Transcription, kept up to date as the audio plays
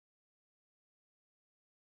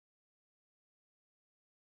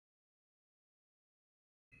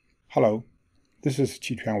Hello, this is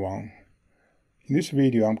Qiquan Wang. In this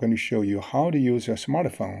video, I'm going to show you how to use a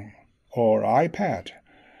smartphone or iPad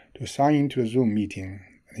to sign into a Zoom meeting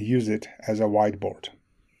and use it as a whiteboard.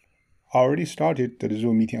 I already started the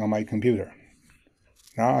Zoom meeting on my computer.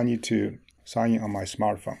 Now I need to sign in on my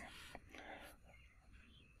smartphone.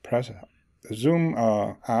 Press the Zoom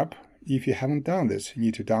app. If you haven't done this, you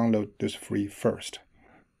need to download this free first,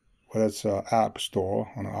 whether it's an App Store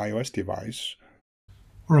on an iOS device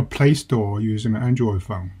or a Play Store using an Android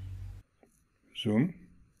phone. Zoom,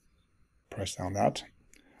 press on that,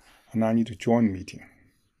 and now I need to join the meeting.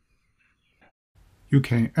 You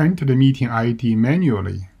can enter the meeting ID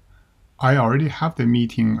manually. I already have the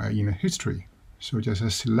meeting in the history, so just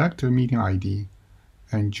select the meeting ID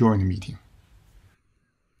and join the meeting.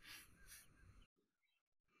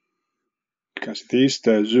 Because this is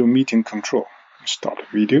the Zoom meeting control. Start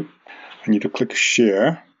the video. I need to click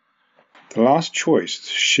Share. The last choice is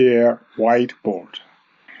Share Whiteboard.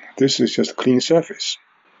 This is just a clean surface.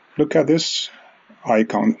 Look at this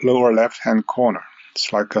icon, lower left-hand corner.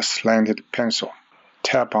 It's like a slanted pencil.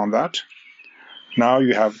 Tap on that. Now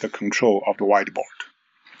you have the control of the whiteboard.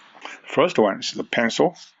 First one is the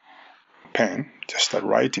pencil, pen, just the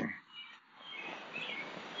writing.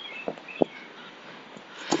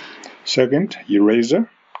 Second, eraser.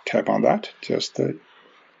 Tap on that. Just the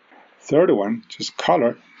third one, just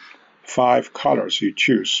color. 5 colors you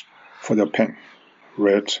choose for the pen: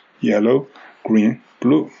 red, yellow, green,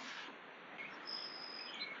 blue.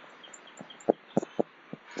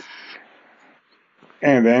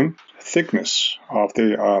 And then thickness of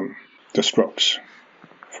the strokes.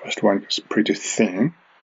 First one is pretty thin.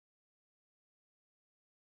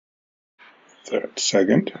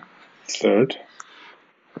 Second, third.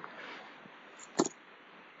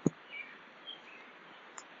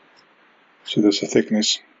 So there's a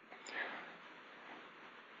thickness.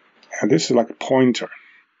 And this is like a pointer.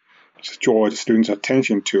 Just draw the student's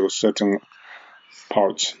attention to certain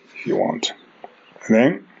parts if you want. And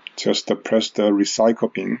then just press the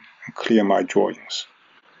recycle bin and clear my drawings.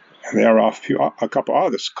 And there are a couple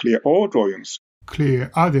others. Clear all drawings. Clear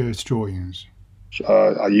others drawings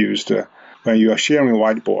are used when you are sharing a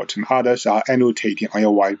whiteboard, and others are annotating on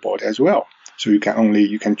your whiteboard as well. So you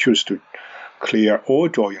can choose to clear all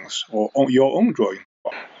drawings or your own drawing.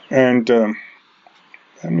 And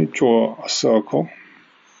let me draw a circle.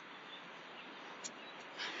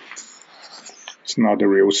 It's not a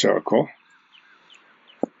real circle.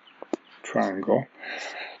 Triangle.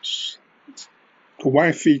 The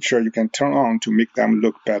one feature you can turn on to make them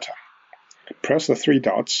look better. Press the 3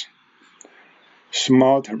 dots.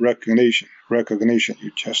 Smart recognition.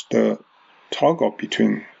 You just toggle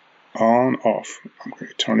between on, off. I'm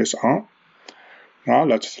going to turn this on. Now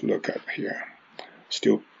let's look at here.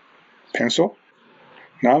 Still pencil.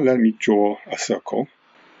 Now let me draw a circle.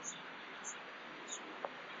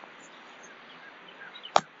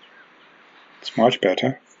 It's much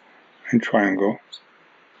better. And triangle.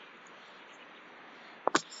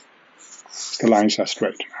 The lines are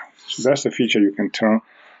straight now. So that's the feature you can turn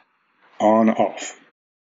on and off.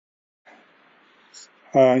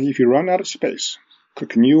 If you run out of space,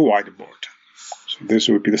 click New Whiteboard. So this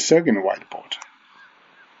will be the second whiteboard.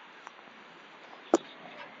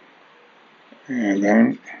 And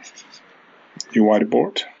then New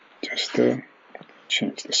Whiteboard, just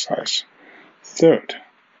change the size. Third.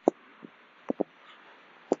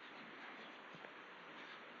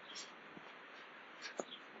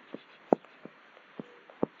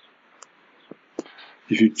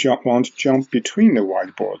 If you want to jump between the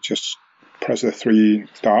whiteboards, just press the 3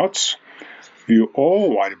 dots. View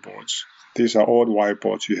all whiteboards. These are all the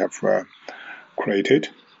whiteboards you have created.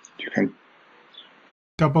 You can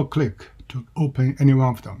double-click to open any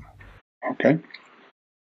one of them. Okay.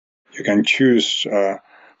 You can choose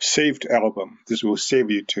Saved Album. This will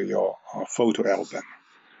save you to your photo album.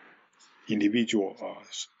 Individual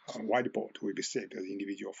whiteboard will be saved as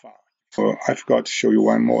individual file. I forgot to show you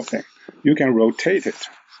one more thing. You can rotate it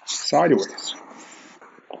sideways.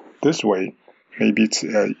 This way, maybe it's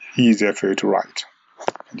easier for you to write.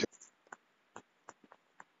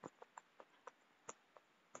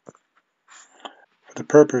 For the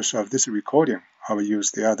purpose of this recording, I will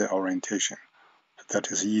use the other orientation.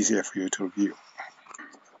 That is easier for you to view.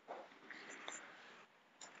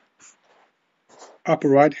 Upper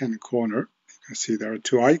right-hand corner, you can see there are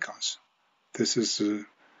 2 icons. This is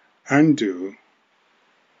undo,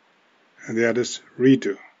 and the other is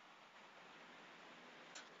redo.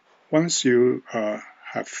 Once you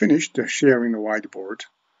have finished sharing the whiteboard,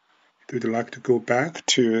 would you like to go back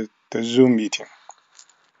to the Zoom meeting?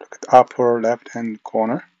 Look at the upper left-hand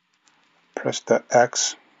corner. Press the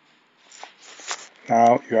X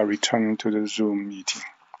Now you are returning to the Zoom meeting,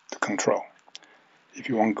 the control. If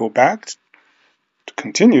you want to go back to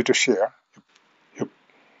continue to share, you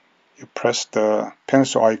press the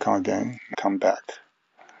pencil icon again, come back.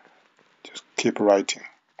 Just keep writing.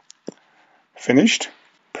 Finished.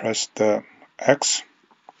 Press the X.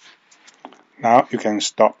 Now you can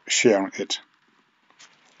stop sharing it.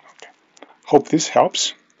 Okay. Hope this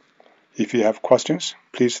helps. If you have questions,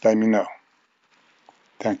 please let me know.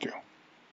 Thank you.